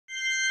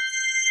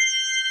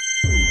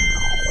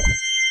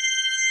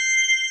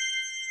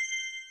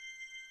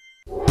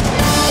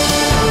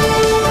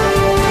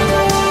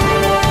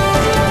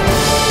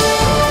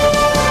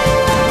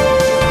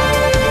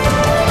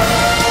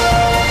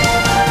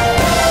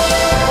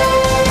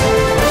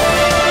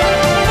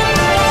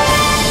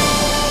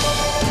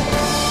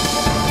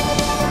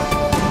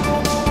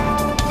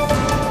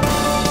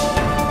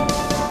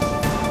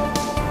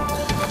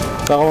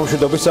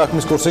საღამომშვიდობის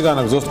საქმის კურსი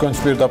განაგრძობს თქვენს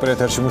პირდაპირ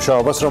ეთერში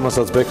მუშაობას,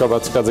 რომელსაც ბექა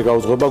ბაცკაძე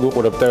გაუძღვება,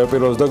 გუყურებთ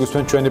TV1 და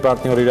გვისმენთ ჩვენი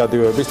პარტნიორი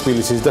რადიოების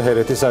თბილისის და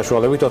ჰერეთის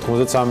საშუალებით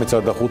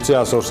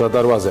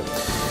 93.5-108-ზე.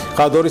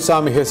 ხადორის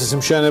 3 ჰესის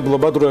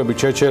მშენებლობა დროებით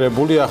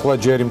შეჩერებული, ახლა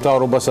ჯერ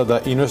მთავრობასა და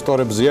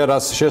ინვესტორებზეა,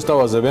 რაც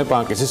შესთავაზებენ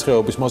პანკისის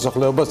ხეობის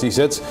მოსახლეობას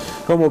ისეც,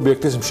 რომ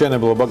ობიექტის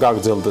მშენებლობა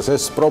გაგრძელდეს.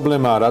 ეს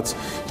პრობლემაა, რაც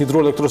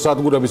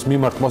ჰიდროელექტროსადგურების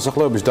მიმართ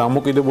მოსახლეობის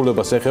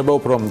დამოკიდებულებას ეხება,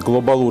 უფრო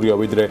გლობალურია,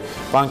 ვიდრე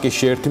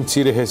პანკისში ერთი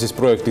მცირე ჰესის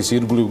პროექტის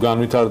ირგვლივ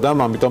განვითარდა,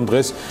 ამიტომ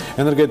დღეს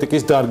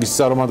ენერგეტიკის დარგის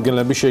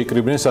წარმომადგენლები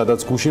შეიკრიბნენ,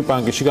 სადაც გუშინ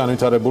პანკისში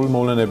განვითარებული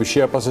მოვლენების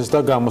შეაფასეს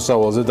და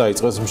გამოსავალზე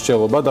დაიწყეს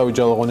მსჯელობა. დავით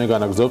ჯალაღონია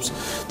განაგრძობს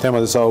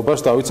თემაზე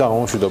საუბარს. დავით,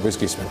 საღამომშვიდობის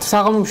გისმენთ.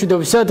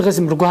 საღამომშვიდობისა, დღეს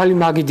მრგვალი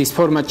მაგიდის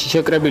ფორმატში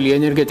შეკრებილი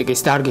ენერგეტიკის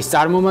დარგის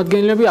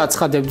წარმომადგენლები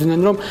აცხადებდნენ,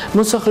 რომ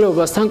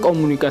მოსახლეობასთან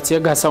კომუნიკაცია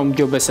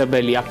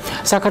გასაუმჯობესებელია.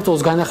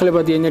 საქართველოს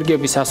განახლებადი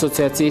ენერგიების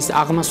ასოციაციის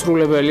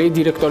აღმასრულებელი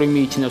დირექტორი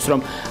მიიჩნევს, რომ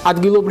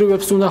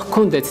ადგილობრივებს უნდა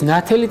ჰქონდეთ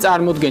ნათელი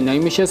წარმოდგენა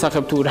იმის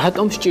შესახებ, თუ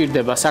რატომ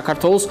სჭირდება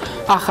საქართველოს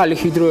ახალი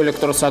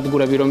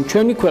ჰიდროელექტროსადგურები, რომ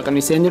ჩვენი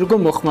ქვეყნის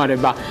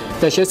ენერგომოხმარება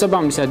და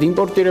შესაბამისად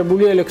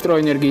იმპორტირებული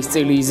ელექტროენერგიის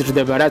წილი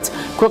იზრდება, რაც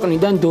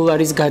ქვეყნიდან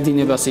დოლარის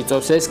გადინებას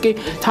იწვევს. ეს კი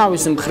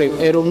თავის მხრივ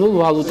ეროვნულ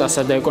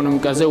ვალუტასა და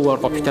ეკონომიკაზე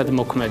უარყოფითად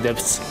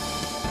მოქმედებს.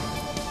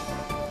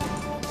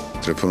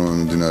 რეფორმა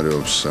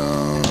მიმდინარეობს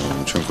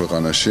ჩვენ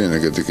ქვეყანაში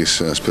ენერგეტიკის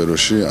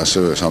სფეროში,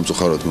 ასევე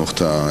სამწუხაროდ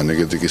მოხდა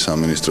ენერგეტიკის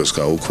სამინისტროს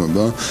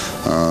გაუქმება.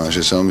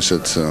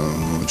 შესაბამისად,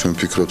 ჩვენ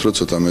ვფიქრობთ, რომ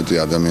ცოტა მეტი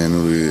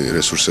ადამიანური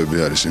რესურსები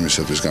არის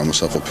იმისათვის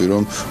გამოსაყოფი,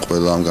 რომ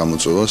ყველა ამ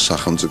გამოწვევას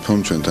სახელმწიფომ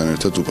ჩვენთან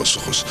ერთად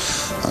უპასუხოს.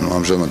 ანუ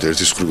ამჟამად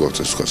ერთის მხრივ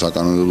გვაქვს თქვა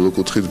საკანონმდებლო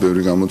კუთხით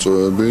ბევრი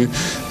გამოწვევები,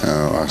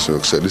 ასევე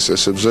ქსელის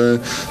წესებზე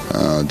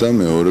და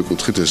მეორე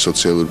კუთხით ეს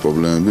სოციალური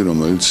პრობლემები,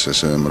 რომელიც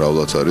ესე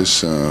მრავლად არის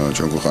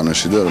ჩვენ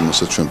ქვეყანაში და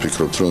რომელსაც ჩვენ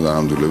ვფიქრობთ, რომ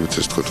განამდვილებით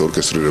ეს თქვა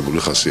ორკესტრირებული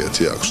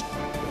ხასიათი აქვს.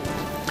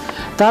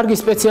 დარგის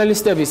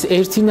სპეციალისტების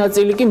ერთი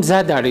ნაწილი კი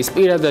მზად არის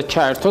პირადად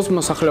ჩაერთოს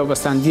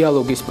მოსახლეობასთან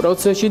დიალოგის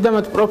პროცესში და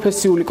მათ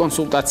პროფესიული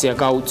კონსულტაცია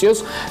გაუწიოს,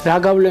 რა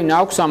გავლენა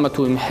აქვს ამა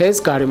თუ იმ ჰეს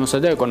გარემოსა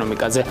და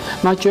ეკონომიკაზე.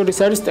 მათ შორის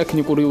არის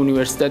ტექნიკური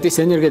უნივერსიტეტის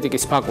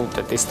ენერგეტიკის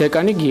ფაკულტეტის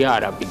დეკანი გია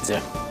არაბიძე.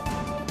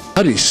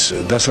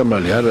 არის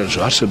დასამალი არ არის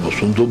არსებობს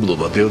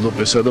უნდობლობა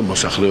დეველოპერსა და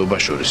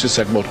მოსახლეობას შორის. ეს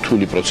საკმაოდ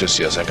რთული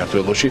პროცესია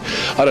საქართველოში.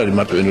 არ არის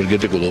მარტო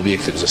ენერგეტიკულ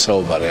ობიექტებზე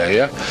საუბარი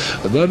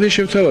და მე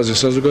შევთავაზე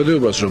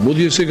საზოგადოებას, რომ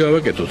მოდი ესე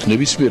გავაკეთოთ,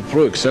 ნებისმიერ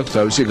პროექტს აქვს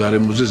თავისი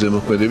გარემოზე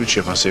ზემოქმედებით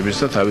შეფასების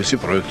და თავისი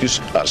პროექტის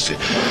არსი.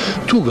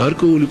 თუ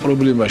გარკვეული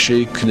პრობლემა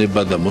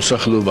შეიქმნება და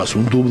მოსახლეობას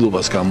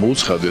უნდობლობას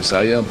გამოუცხადებს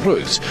აი ამ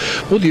პროექტს,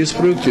 მოდი ეს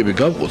პროექტები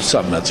გავყოთ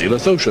სამ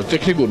ნაწილად და უშუალოდ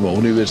ტექნიკურმა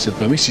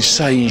უნივერსიტეტმა მისი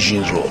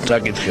საინჟინრო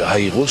საკითხი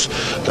აიღოს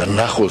და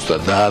ნახოს და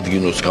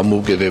დაადგინოს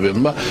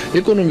გამოუკედებელმა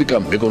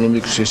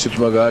ეკონომიკის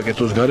ინსტიტუტმა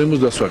გააკეთოს,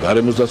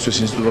 გარემოს დაცვის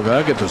ინსტიტუტმა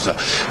გააკეთოს და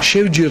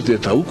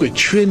შევჯერდეთ და უკვე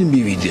ჩვენ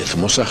მივიდეთ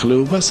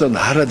მოსახლეობასთან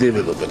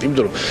არადეველოპად,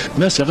 იმიტომ რომ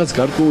მას რაღაც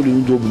გარკვეული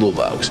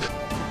უნდობლობა აქვს.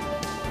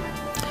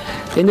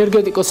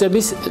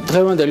 ენერგეტიკოსების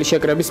დღევანდელი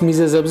შეკრების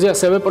მიზეზებზე,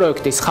 ასევე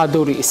პროექტის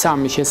ხადორი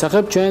 3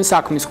 შესახებ ჩვენ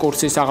საქმის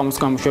კურსის საღამოს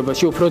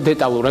გამოშვებაში უფრო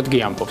დეტალურად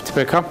გიამბობთ.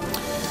 ბექა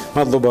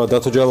მადლობა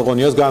დათო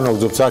ჯალაღონიას.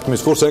 განაგრძობს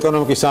საქმის კურსს.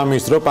 ეკონომიკის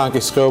სამინისტრო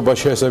პანკის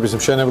ხეობაში ჰესების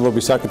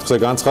მშენებლობის საკითხზე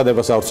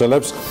განცხადებას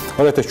ავრცელებს.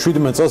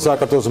 2017 წელს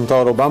საქართველოს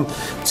მთავრობამ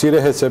მცირე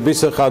ჰესების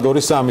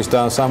ხადორის 3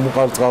 და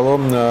სამუყარწყალო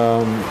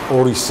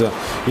 2-ის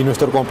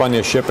ინვესტორ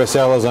კომპანია შეპესე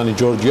ალაზანი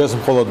ჯორჯიას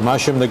მხოლოდ მას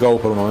შემდეგ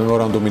გაუფორმა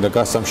მემორანდუმი და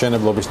გასცა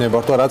მშენებლობის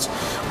ნებართვა, რაც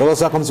ყველა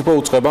სახელმწიფო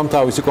უწყებამ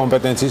თავისი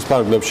კომპეტენციის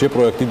ფარგლებში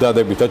პროექტი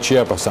დადებითად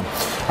შეაფასა.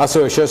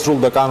 ასევე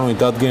შესრულდა კანონით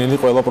დადგენილი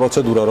ყველა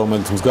პროცედურა,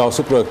 რომელიც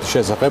მსგავსი პროექტის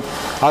შესახებ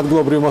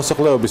ადგილობრივი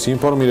მოსახლეობის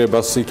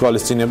ინფორმირებას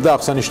ითვალისწინებდა.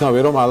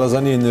 აღსანიშნავია, რომ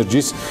ალაზანი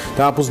ენერჯის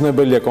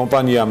დამფუძნებელია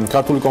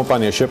ქართული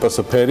კომპანია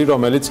შეპესე ფერი,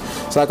 რომელიც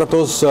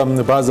საქართველოს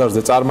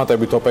ბაზარზე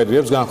წარმატებით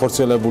ოპერირებს.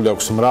 განხორციელებული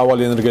აქვს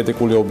მრავალი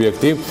ენერგეტიკული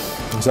ობიექტი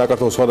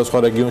საქართველოს სხვადასხვა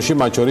რეგიონში,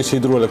 მათ შორის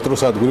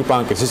ჰიდროელექტროსადგური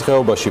პანკისის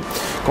ხეობაში.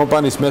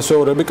 კომპანიის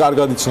მესვეურები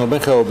კარგად იცნობენ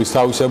ხეობის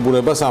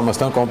თავისებურებას,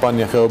 ამასთან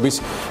კომპანია ხეობის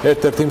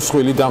ერთ-ერთი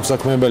მსხვილი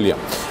დამსაქმებელია.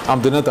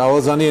 ამდენად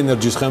ალაზანი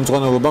ენერჯის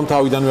ხელმძღვანელობამ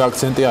თავიდანვე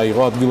აქცენტი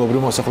აიღო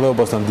ადგილობრივ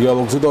მოსახლეობასთან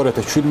დიალოგზე და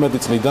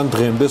 2017 წლიდან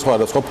დღემდე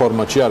სხვადასხვა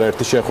ფორმატში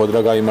არაერთი შეხვედრა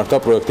გაიმართა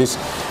პროექტის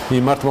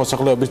მიმართ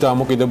მოსახლეობის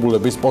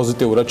დამოკიდებულების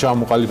პოზიტიურად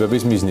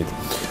ჩამოყალიბების მიზნით.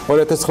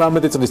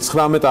 2019 წლის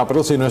 19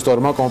 აპრილს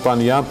ინვესტორმა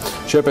კომპანია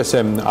შეპესე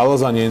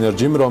ალაზანი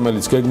ენერჯიმ,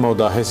 რომელიც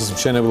გეგმავდა ჰესის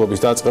მშენებლობის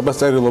დაწყებას,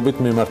 წერილობით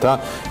მიმართა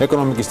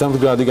ეკონომიკის და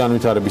მდგრადი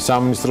განვითარების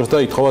სამინისტროს და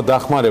ითხოვა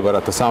დახმარება,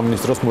 რათა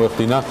სამინისტროს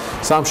მოეხდინა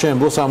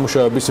სამშენებლო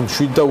სამუშაოების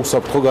მშვიდ და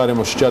უსაფრთხო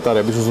გარემოში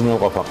ჩატარების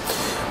უზრუნველყოფა.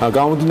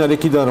 გამომდინარე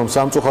იქიდან, რომ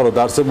სამწუხაროდ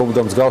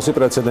არსებობდა მსგავსი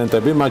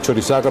პრეცედენტები, მათ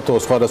შორის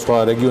საქართველოს სხვადასხვა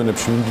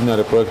რეგიონებში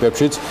მიმდინარე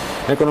პროექტებშიც,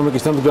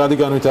 ეკონომიკის და მდგრადი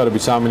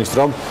განვითარების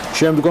სამინისტრომ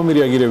შემდგომი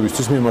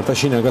რეაგირებისთვის მიმართა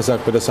შინაგან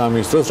საქმეთა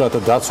სამინისტროს, რათა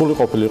დაცული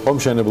ყოფილიყო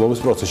მშენებლობის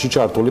პროცესში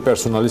ჩართული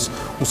პერსონალის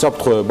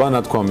უსაფრთხოება,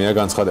 ნათქვამია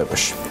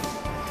განცხადებაში.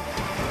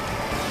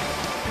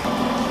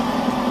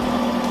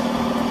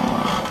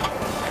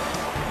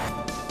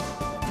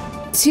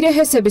 მცირე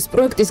ჰესების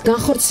პროექტის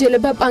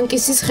განხორციელება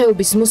პანკისის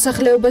ხეობის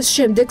მოსახლეობას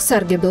შემდეგ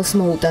სარგებელს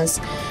მოუტანს.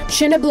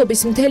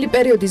 მშენებლობის მთელი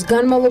პერიოდის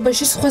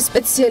განმავლობაში სხვა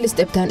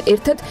სპეციალისტებთან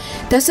ერთად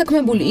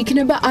დასაქმებული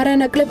იქნება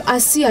არანაკლებ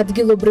 100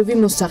 ადგილობრივი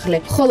მოსახლე,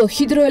 ხოლო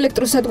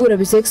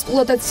ჰიდროელექტროსადგურების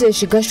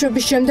ექსპლუატაციაში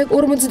გაშვების შემდეგ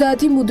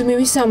 50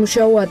 მუდმივი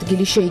სამუშაო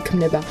ადგილი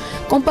შეიქმნება.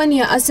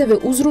 კომპანია ასევე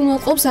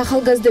უზრუნველყოფს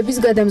ახალგაზრდების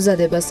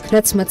გადამზადებას,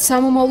 რაც მათ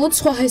სამომავლოდ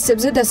სხვა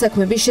ჰესებზე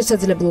დასაქმების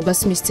შესაძლებლობას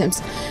მისცემს.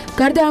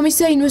 გარდა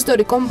ამისა,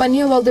 ინვესტორი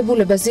კომპანია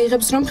ვალდებულებას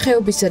იღებს, რომ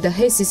ხეობისა და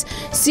ჰესის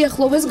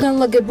სიახლოვეს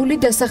განლაგებული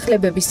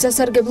დასახლებების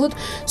სასარგებლოდ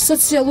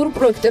სოციალურ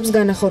პროექტებს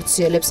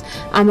განახორციელებს.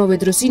 ამავე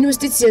დროს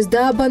ინვესტიციას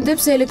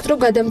დააბანდებს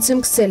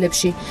ელექტროგადამცემ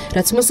ქსელებში,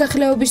 რაც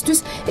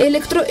მოსახლეობისთვის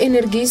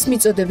ელექტროენერგიის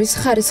მიწოდების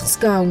ხარისხს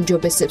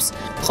გააუმჯობესებს.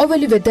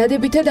 ყოველივე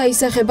დადებითად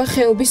აისახება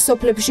ხეობის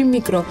სოფლებში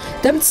მიკრო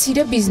და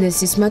მცირე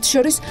ბიზნესის, მათ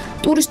შორის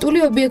ტურისტული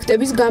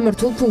ობიექტების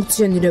გამართულ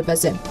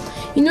ფუნქციონირებაზე.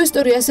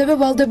 ინვესტორი ასევე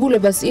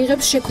ვალდებულებას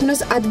იღებს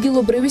შექმნას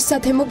ადგილობრივი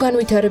სათემო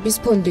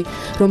განვითარების ფონდი,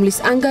 რომლის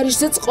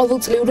ანგარიშზეც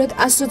ყოველწლიურად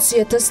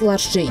 120,000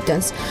 ლარს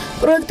შეიტანს.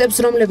 პროექტებს,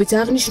 რომლებიც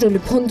აღნიშნული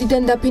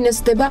ფონდიდან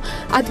დაფინანსდება,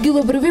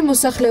 ადგილობრივი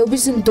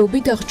მოსახლეობის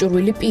ნდობით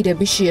აღჭურვილი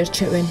პირები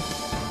შეერჩევენ.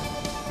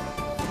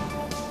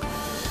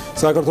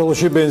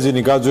 საქართველოში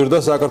ბენზინი გაძვირდა.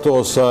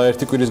 საქართველოს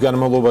ერთი კვირის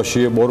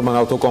განმავლობაში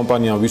ორმა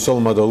ავტოკომპანიამ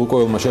ვისოლმა და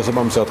ლუკოილმა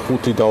შესაბამისად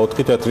 5 და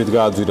 4 თეთრით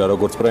გააძვირა,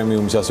 როგორც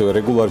პრემიუმის, ასევე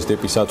რეგულარის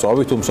ტიპის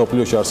საწვავი, თუ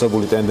მსოფლიოში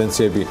არსებული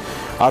ტენდენციები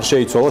არ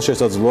შეიცვალა,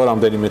 შესაძლოა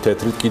რამდენიმე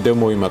თეთრით კიდევ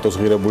მოიმატოს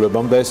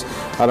ღირებულებამ და ეს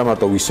არა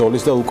მარტო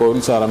ვისოლის და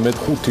ლუკოილის, არამედ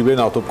 5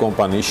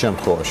 ავტოკომპანიის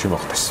შემთხვევაში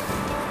მოხდეს.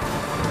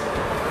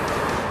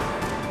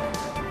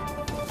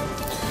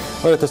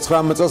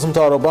 2019 წელს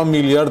მთავრობამ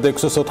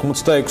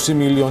 1,686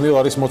 მილიონი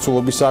ლარის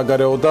მოცულობის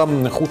საგარეო და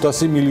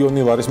 500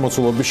 მილიონი ლარის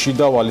მოცულობის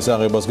შიდა ვალის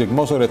აღებას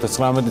გეგმავს.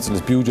 2019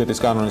 წლის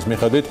ბიუჯეტის კანონის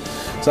მიხედვით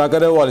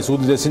საგარეო ვალის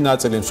უდიდესი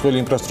ნაწილი მსხვილი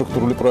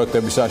ინფრასტრუქტურული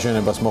პროექტების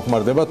აშენებას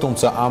მოხმარდება,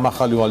 თუმცა ამ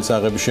ახალი ვალის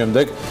აღების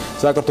შემდეგ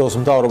საქართველოს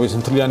მთავრობის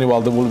მთლიანი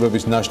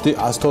ვალდებულებების ნაშთი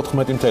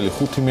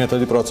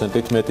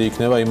 114.5%-ით მეტი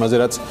იქნება იმაზე,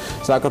 რაც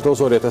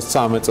საქართველოს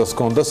 2013 წელს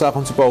ჰქონდა.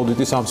 სახელმწიფო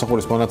აუდიტის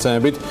სამსახურის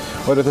მონაცემებით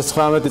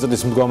 2019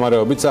 წლის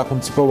მდგომარეობით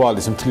სახელმწიფო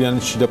ვალის მთლიანი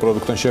შიდა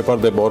პროდუქტთან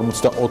შეფარდება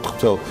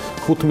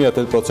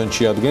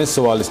 44.5%-ში ადგენს.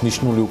 ვალის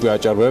ნიშნული უკვე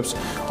აჭარბებს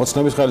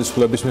ოცნების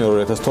ხელისუფლების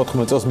მიერ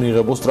 2014 წელს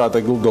მიიღებულ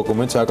სტრატეგიულ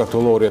დოკუმენტს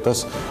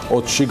საქართველოს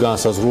 2020-ში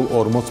განსაზღვრულ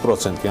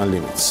 40%-იან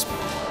ლიმიტს.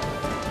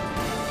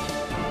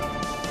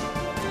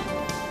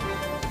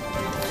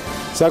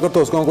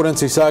 საქართველოს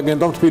კონკურენციის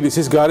სააგენტომ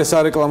თბილისის გარე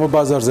სარეკლამო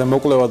ბაზარზე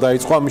მოკვლევა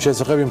დაიწყო. ამის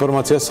შესახებ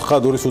ინფორმაციას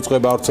ხადურის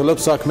უწყება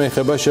ავრცელებს. საქმე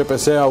ეხება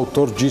შპს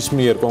აუტორ ჯის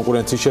მიერ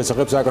კონკურენციის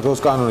შესახებ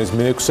საქართველოს კანონის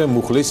მე-6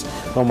 მუხლის,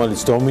 რომელიც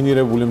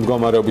დომინირებული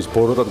მდგომარეობის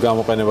ბოროტად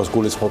გამოყენებას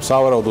გულისხმობს.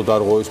 სავარაუდოდ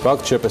არ ღვევის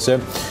ფაქტს შპს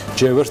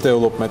ჯევერს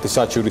დეველოპმენტის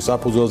საჩივრის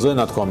საფუძველზე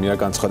ნათქვამია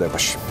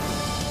განცხადებაში.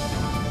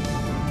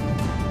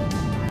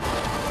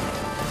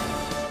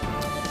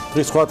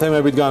 დღის სხვა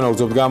თემებით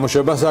განვაგრძობთ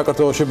გამოშვება.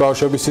 საქართველოში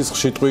ბავშვების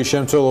სისხლში ტყუის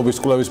შემცველობის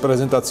კვლევის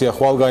პრეზენტაცია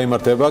ხვალ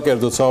გაიმართება.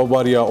 კერძოდ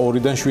საუბარია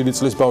 2-დან 7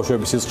 წლის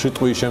ბავშვების სისხლში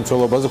ტყუის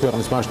შემცველობაზე.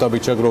 ქვეყნის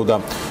მასშტაბით შეგროვდა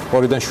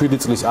 2-დან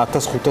 7 წლის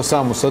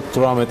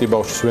 1578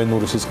 ბავშვის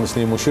ვენური სისხლის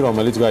ნიმუში,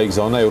 რომელიც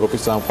გაიგზავნა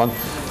ევროპის წამყვან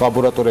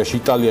ლაბორატორიაში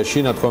იტალიაში.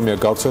 ნათქვამია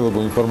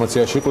გავრცელებულ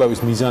ინფორმაციაში კვლევის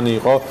მიზანი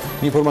იყო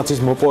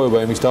ინფორმაციის მოპოვება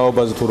იმის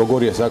თაობაზე, თუ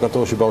როგორია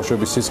საქართველოში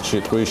ბავშვების სისხლში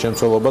ტყუის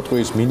შემცველობა,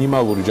 ტყუის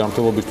მინიმალური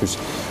ჯანმრთელობისთვის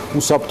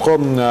უსაფრთხო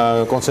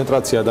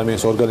კონცენტრაცია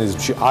ადამიანის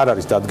ორგანიზმში არ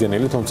არის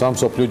დადგენილი, თუმცა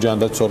მსოფლიო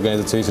ჯანდაცვის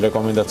ორგანიზაციის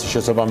რეკომენდაციის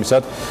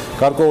შესაბამისად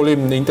გარკვეული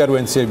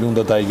ინტერვენციები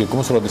უნდა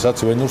დაიგეგმოს, როდესაც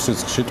ვენურ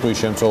სისხლში ტყუის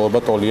შემცველობა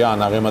ტოლია ან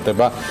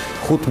აღემატება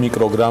 5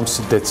 მიკროგრამს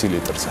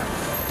დეცილიტრზე.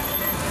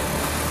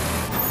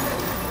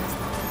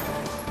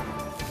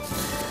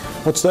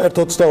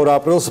 21-22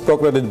 აპრილს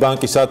პროკრედიტ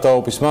ბანკის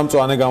სათაოფისმა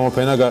მწვანე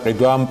გამოფენა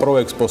გაყიდვა.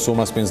 პროექსპოს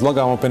უმასპინძლა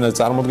გამოფენაზე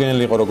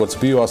წარმოდგენილი იყო როგორც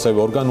ბიო, ასევე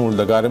ორგანული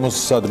და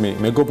გარემოსადმი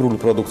მეგობრული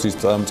პროდუქციის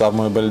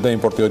მწარმოებელი და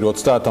იმპორტიორი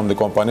 30-მდე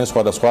კომპანია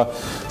სხვადასხვა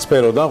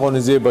სფეროდან.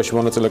 ღონისძიებაში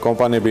მონაწილე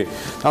კომპანიები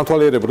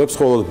ამთვალიერებლებს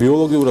მხოლოდ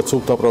ბიოლოგიურად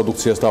სუფთა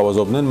პროდუქციას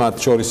თავაზობდნენ, მათ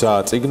შორისაა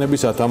წიგნები,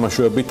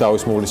 სათამაშოები,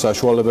 თავისმული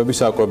საშუალებები,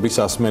 საკვები,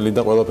 სასმელი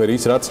და ყველაფერი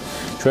ის, რაც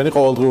ჩვენი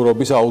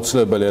ყოველდღიურობის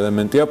აუცილებელი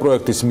ელემენტია.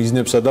 პროექტის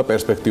მიზნებსა და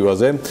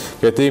პერსპექტივაზე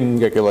კეთი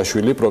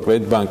გეკელაშვილი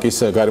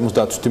ბანკის გარემოს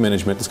დაცვითი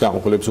მენეჯმენტის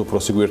გამოყენების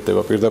უფროსი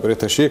გვერდება პირდაპირ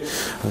ეთერში.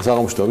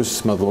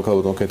 საღამოშტობის მადლობა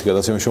ქალბატონ კეთი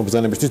გადაცემის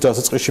შემოგვიძენებისთვის.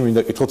 დასაწყისში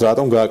მინდა გითხოთ,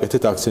 რატომ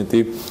გააკეთეთ აქცენტი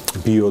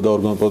ბიო და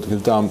ორგანულ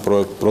პროდუქტებზე და ამ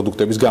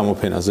პროდუქტების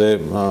გამოფენაზე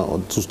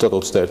ზუსტად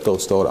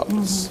 21-22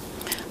 აპრილს.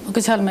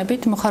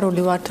 მოგესალმებით,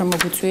 მოხარული ვართ რომ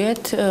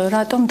მოგვიწვიეთ.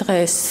 რატომ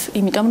დღეს?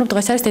 იმიტომ რომ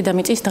დღეს არის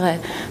დედამიწის დღე.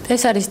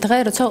 ეს არის დღე,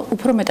 როცა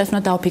უფრო მეტად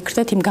უნდა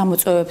დავფიქრდეთ იმ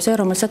გამოწვევებზე,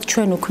 რომელსაც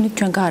ჩვენ უქმნით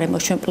ჩვენ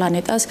გარემოს, ჩვენ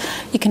პლანეტას.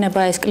 იქნება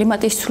ეს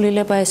კლიმატის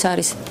ცვლილება, ეს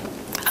არის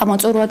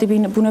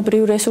გამოწვეული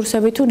ბუნებრივი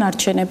რესურსები თუ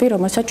ნარჩენები,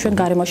 რომელსაც ჩვენ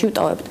გარემოში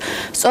ვტოვებთ.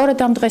 სწორედ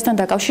ამ დღესთან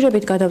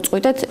დაკავშირებით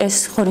გადავწყვიტეთ ეს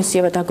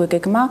ღონისძიება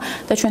დაგვეგეგმა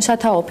და ჩვენ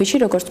სათავო ოფისში,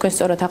 როგორც თქვენ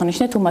სწორად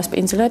აღნიშნეთ,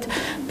 უმასპინძლეთ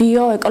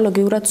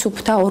ბიოეკოლოგიურად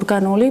სუფთა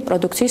ორგანული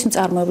პროდუქციის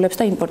მწარმოებლებს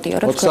და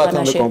იმპორტიორებს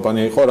ქვეყანაში.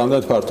 კომპანია იყო,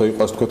 რამდენად ფართო იყო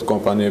ასე ვთქვათ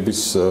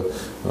კომპანიების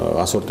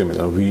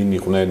ასორტიმენტი, ვინ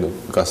იყვნენ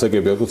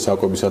გასაგები აქვს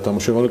საკვების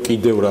სათამაშო, მაგრამ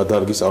კიდევ რა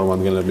დარგის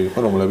წარმომადგენლები იყო,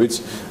 რომლებიც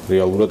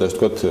რეალურად ასე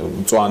ვთქვათ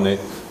მწვანე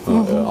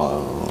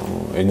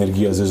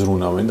ენერგიაზე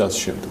ზრუნავენ და ასე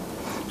შემდეგ.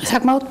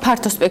 საკმაოდ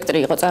ფართო სპექტრი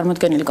იყო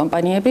წარმოდგენილი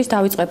კომპანიების,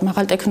 დავიწყებ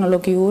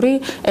მაღალტექნოლოგიური,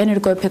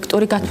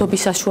 ენერგოეფექტური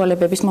გათბობის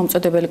საშუალებების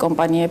მომწოდებელი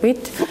კომპანიებით.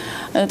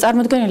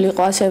 წარმოდგენილი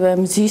იყო ასევე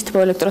მზის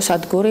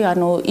თბოელექტროსადგური,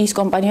 ანუ ის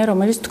კომპანია,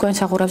 რომელიც თქვენ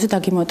სახურავზე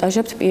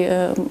დაგიმონტაჟებთ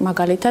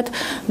მაგალითად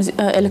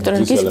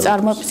ელექტროენერგიის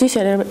წარმოების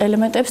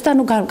ელემენტებს და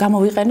ანუ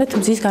გამოვიყენეთ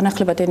მზის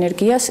განახლებად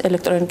ენერგიას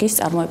ელექტროენერგიის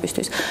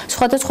წარმოებისთვის.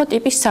 სხვადასხვა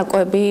ტიპის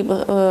საკვები,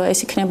 ეს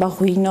იქნება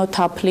ღვინო,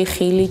 თაფლი,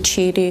 ხილი,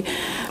 ჩირი.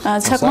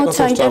 საკმაოდ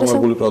საინტერესო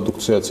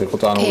პროდუქციაც იყო,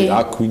 ანუ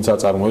აქ ვინც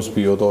აწარმოებს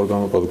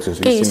ბიოორგანულ პროდუქციას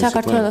კი,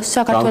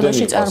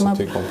 საქართველოში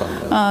წარმოებს.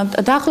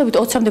 დაახლოებით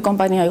 20-მდე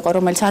კომპანია იყო,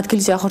 რომელიც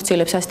ადგილზე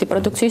ახორციელებს ასეთი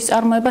პროდუქციის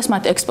წარმოებას,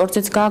 მათ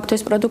ექსპორტზეც გააქვთ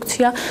ეს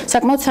პროდუქცია.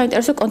 საკმაოდ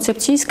საინტერესო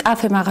კონცეფციის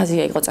კაფე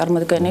მაღაზია იყო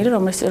წარმოდგენილი,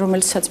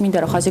 რომელსაც მინდა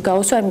რომ ხაზი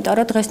გაუსვა, იმიტომ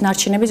რომ დღეს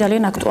ნარჩენები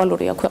ძალიან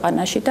აქტუალურია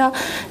ქვეყანაში და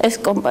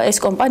ეს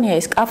კომპანია,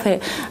 ეს კაფე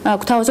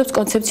გვთავაზობს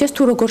კონცეფციას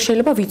თუ როგორ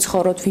შეიძლება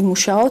ვიცხოვროთ,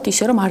 ვიმუშაოთ,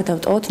 ისე რომ არ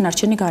დავტოვოთ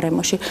ნარჩენი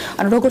გარემოში.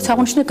 ანუ როგორც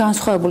აღნიშნე,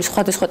 განსხვავებული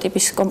სხვადასხვა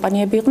ტიპის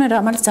კომპანიები იყვნენ,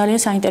 რომელიც ძალიან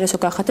საინტერესო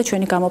გახადა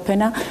ჩვენი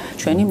გამოფენა,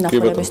 ჩვენი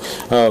მნახველებისთვის.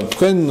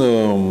 თქვენ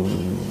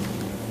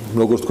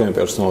როგორც თქვენი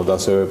პერსონალად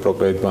ასევე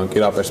პროკრედიტ ბანკი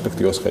რა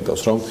პერსპექტივას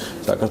ხედავს, რომ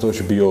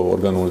საქართველოში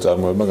ბიოორგანული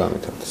წარმოება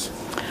განვითარდეს?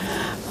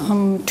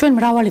 ჩვენ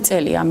მრავალი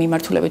წელია ამ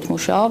მიმართულებით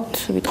მუშაობთ.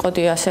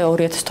 ვიტყოდი ასე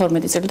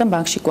 2012 წლიდან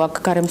ბანკში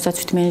გვაქვს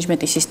გარემოსდაცვითი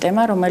მენეჯმენტის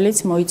სისტემა, რომელიც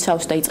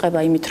მოიცავს და იწყება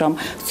იმით, რომ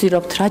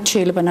ვძირობთ რაც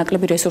შეიძლება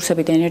ნაკლები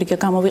რესურსებით ენერგია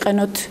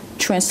გამოვიყენოთ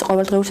ჩვენს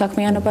ყოველდღიურ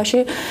საქმიანობაში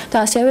და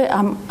ასევე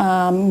ამ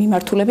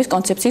მიმართულების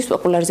კონცეფციის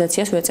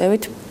პოპულარიზაციას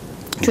ვეწევით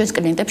ჩვენს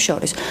კლიენტებს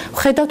შორის.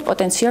 ვხედავთ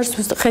პოტენციალს,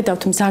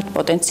 ვხედავთ მზარდ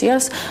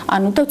პოტენციალს,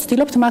 ანუ და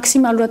ვცდილობთ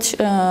მაქსიმალურად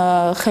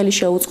ხელი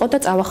შეუწყოთ და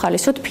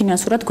წავახალისოთ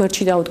ფინანსურად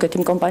გვერდში დაუდგეთ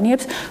იმ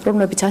კომპანიებს,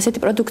 რომლებიც ასეთი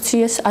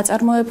პროდუქციას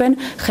აწარმოებენ,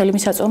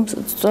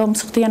 ხელმისაწვდომს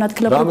ხდიან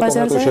ადგილობრივ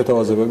ბაზარზე. რა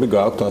შეთავაზებები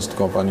გააქვთ ასეთ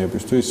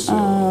კომპანიებისთვის?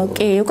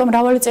 კი, უკვე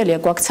მრავალი წელია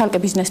გვაქვს ცალკე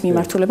ბიზნეს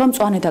მიმართულება,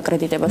 მწვანე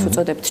დაკრედიტებას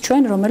უწოდებთ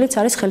ჩვენ, რომელიც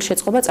არის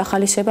ხელშეწყობა,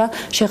 წახალისება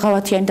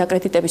შეღავათიანი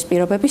დაკრედიტების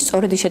პირობების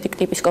სწორედ ისეთი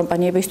ტიპის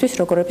კომპანიებისთვის,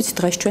 როგორებიც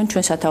დღეს ჩვენ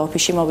სათავო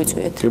ოფისში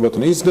მოვიწვიეთ. კი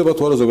ბატონო, იზრდება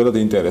თუ არა ზოგადად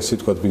ინტერესი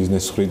თქვა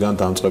ბიზნეს მხრიდან,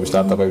 დამწყების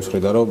სტარტაპების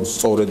მხრიდან, რომ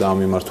სწორედ ამ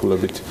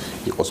მიმართულებით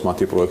იყოს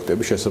მათი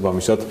პროექტები,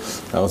 შესაბამისად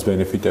რაღაც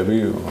ბენეფიტები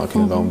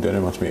აქედან გამომდინარე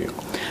მათ მიიღო.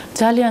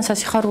 ძალიან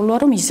სასიხარულოა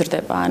რომ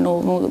იზრდება. ანუ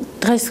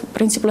დღეს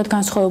პრინციპულად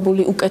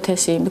განსხვავებული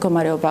უკეთესი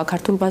მდგომარეობა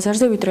ქართულ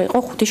ბაზარზე, ვიდრე იყო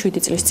 5-7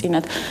 წლის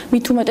წინათ.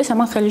 მით უმეტეს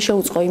ამან ხელი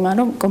შეუწყო იმან,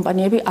 რომ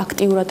კომპანიები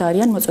აქტიურად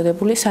არიან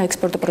მოწოდებული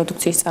საექსპორტო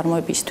პროდუქციის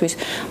წარმოებისთვის.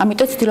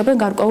 ამიტომ ცდილობენ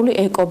გარკვეული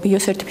ეკო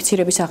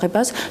ბიოსერტიფიცირების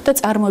აღებას და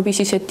წარმოების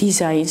ისეთ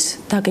დიზაინს,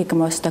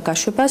 დაგეგმვას და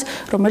გაშვებას,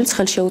 რომელიც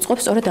ხელს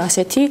შეუწყობს სწორედ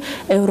ასეთი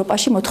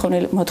ევროპაში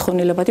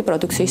მოთხოვნილებადი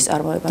პროდუქციის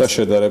წარმოებას. და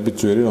შედარებით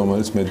ძვირი,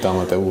 რომელიც მე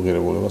დამატებულ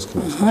ღირებულებას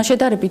ქმნის.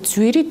 შედარებით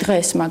ძვირი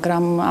დღეს,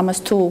 მაგრამ ამას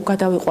თუ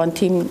გადავიყვანთ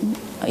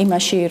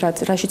იმაში,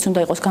 რაშიც უნდა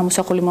იყოს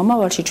გამოსახული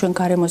მომავალში, ჩვენ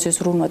გარემოზე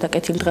ზრუნვა და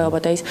კეთილდღეობა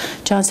და ის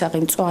ჯანსაღი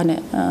მწვანე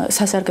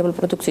სასარგებლო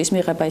პროდუქციის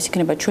მიღება ის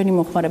იქნება ჩვენი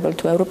მომხმარებელი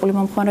თუ ევროპული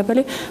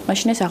მომხმარებელი,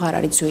 მაშინ ეს აღარ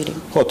არის ძვირი.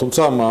 ხო,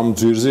 თუმცა ამ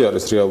ძვირზე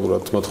არის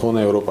რეალურად მოთხოვნა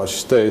ევროპაში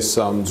და ეს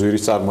ამ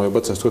ძვირის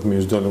წარმოებაც ასე ვთქვათ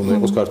მიუძღველი უნდა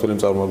იყოს ქართული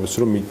მწარმოებლის,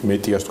 რომ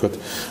მეტი ასე ვთქვათ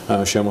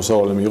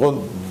შემოსავალი მიიღონ.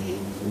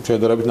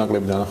 შედარებით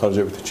ნაკლები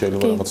დანახარჯებით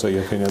შეიძლება რაღაცა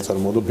იაფენია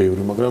წარმოოდო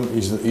ბევრი, მაგრამ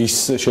ის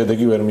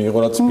შედეგი ვერ მიიღო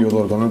რაც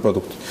ბიოორგანული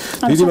პროდუქტი.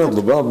 დიდი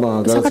მადლობა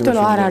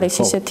საქართველოს არ არის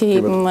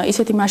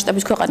ისეთი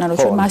მასშტაბის ქვეყანა, რომ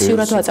ჩვენ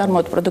მასიურად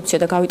ვაწარმოოთ პროდუქცია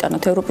და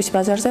გავიტანოთ ევროპის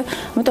ბაზარზე,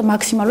 ამიტომ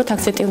მაქსიმალურად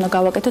აქცენტი უნდა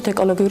გავაკეთოთ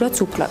ეკოლოგიურად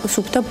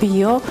სუფთა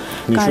ბიო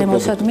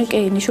გარემოსადმი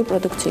ნიშურ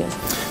პროდუქციაზე.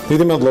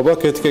 დიდი მადლობა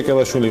კეთი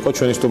კეკელაშვილი იყო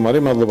ჩვენი სტუმარი.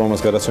 მადლობა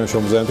მას გადაცემის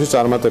შემოგვიძენისთვის.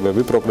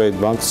 წარმატებები პროკრედიტ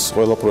ბანკს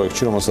ყველა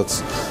პროექტში, რომელსაც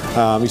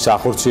ის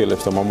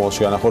ახორციელებს და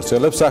მომავალში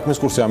განახორციელებს. საქმის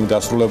კურსი ამით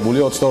დასრულებული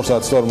 22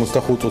 საათს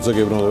 45 წუთზე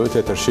გებრუნდებით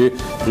ეთერში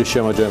ღირს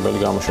შემაჯამებელი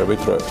გამოშვებით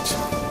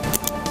დროებით.